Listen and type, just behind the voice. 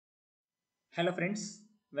Hello friends,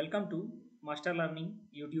 welcome to Master Learning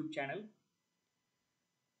YouTube channel.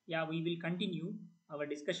 We will continue our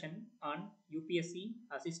discussion on UPSC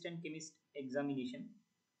Assistant Chemist examination.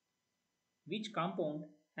 Which compound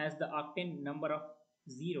has the octane number of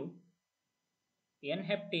 0?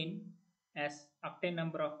 N-heptane has octane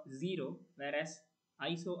number of 0, whereas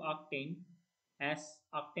isooctane has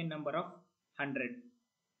octane number of 100.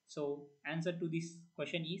 So answer to this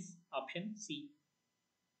question is option C.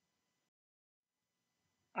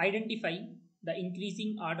 Identify the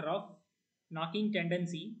increasing order of knocking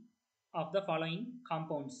tendency of the following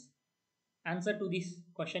compounds. Answer to this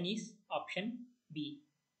question is option B.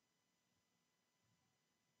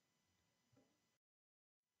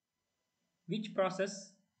 Which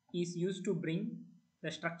process is used to bring the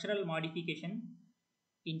structural modification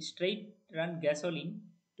in straight run gasoline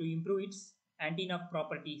to improve its anti-knock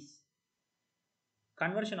properties?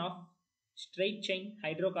 Conversion of straight chain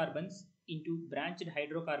hydrocarbons into branched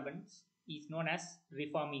hydrocarbons is known as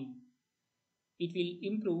reforming. It will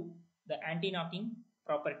improve the anti-knocking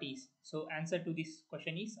properties. So answer to this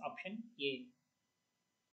question is option A.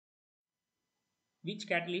 Which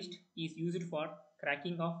catalyst is used for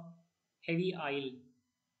cracking of heavy oil?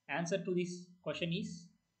 Answer to this question is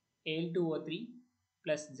Al2O3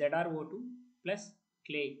 plus ZrO2 plus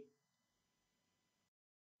clay.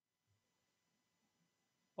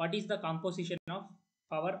 What is the composition of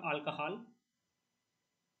power alcohol?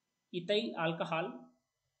 Ethyl alcohol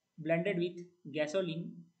blended with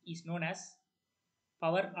gasoline is known as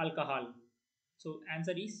power alcohol. So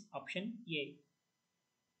answer is option A.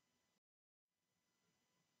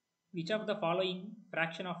 Which of the following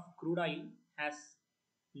fraction of crude oil has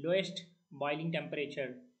lowest boiling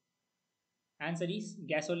temperature? Answer is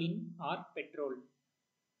gasoline or petrol.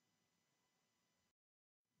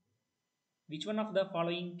 Which one of the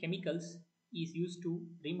following chemicals is used to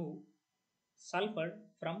remove sulfur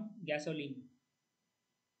from gasoline?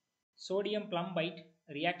 Sodium plumbite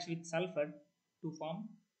reacts with sulfur to form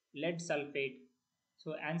lead sulfate.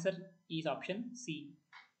 So answer is option C.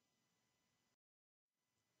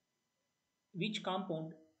 Which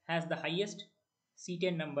compound has the highest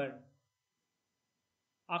cetane number?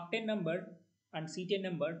 Octane number and cetane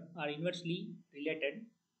number are inversely related.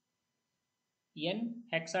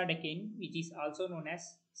 N-hexadecane, which is also known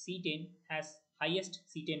as cetane, has highest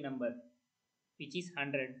cetane number, which is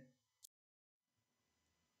 100.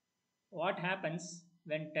 What happens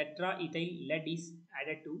when tetraethyl lead is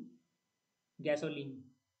added to gasoline?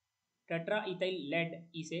 Tetraethyl lead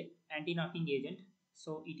is a anti-knocking agent,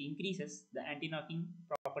 so it increases the anti-knocking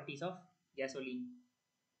properties of gasoline.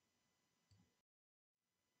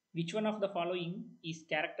 Which one of the following is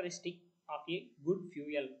characteristic of a good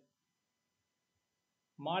fuel?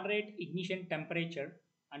 Moderate ignition temperature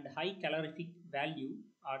and high calorific value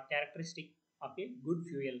are characteristic of a good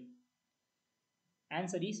fuel.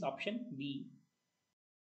 Answer is option B.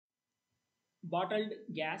 Bottled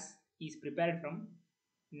gas is prepared from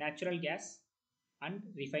natural gas and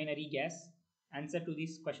refinery gas. Answer to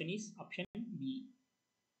this question is option B.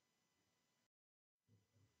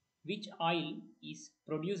 Which oil is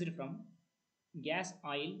produced from gas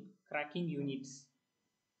oil cracking units?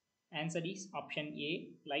 Answer is option A,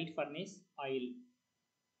 light furnace oil.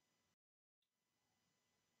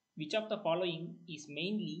 Which of the following is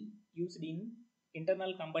mainly used in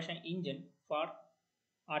internal combustion engine for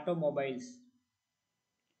automobiles?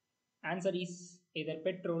 Answer is either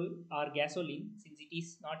petrol or gasoline, since it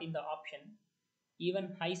is not in the option.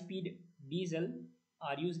 Even high-speed diesel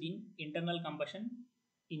are used in internal combustion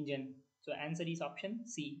engine. So answer is option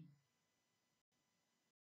C.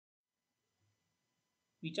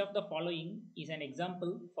 Which of the following is an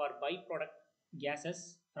example for byproduct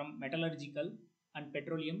gases from metallurgical and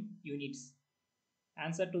petroleum units?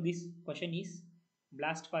 Answer to this question is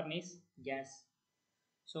blast furnace gas.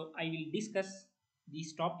 So I will discuss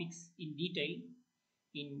these topics in detail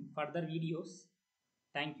in further videos.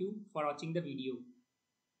 Thank you for watching the video.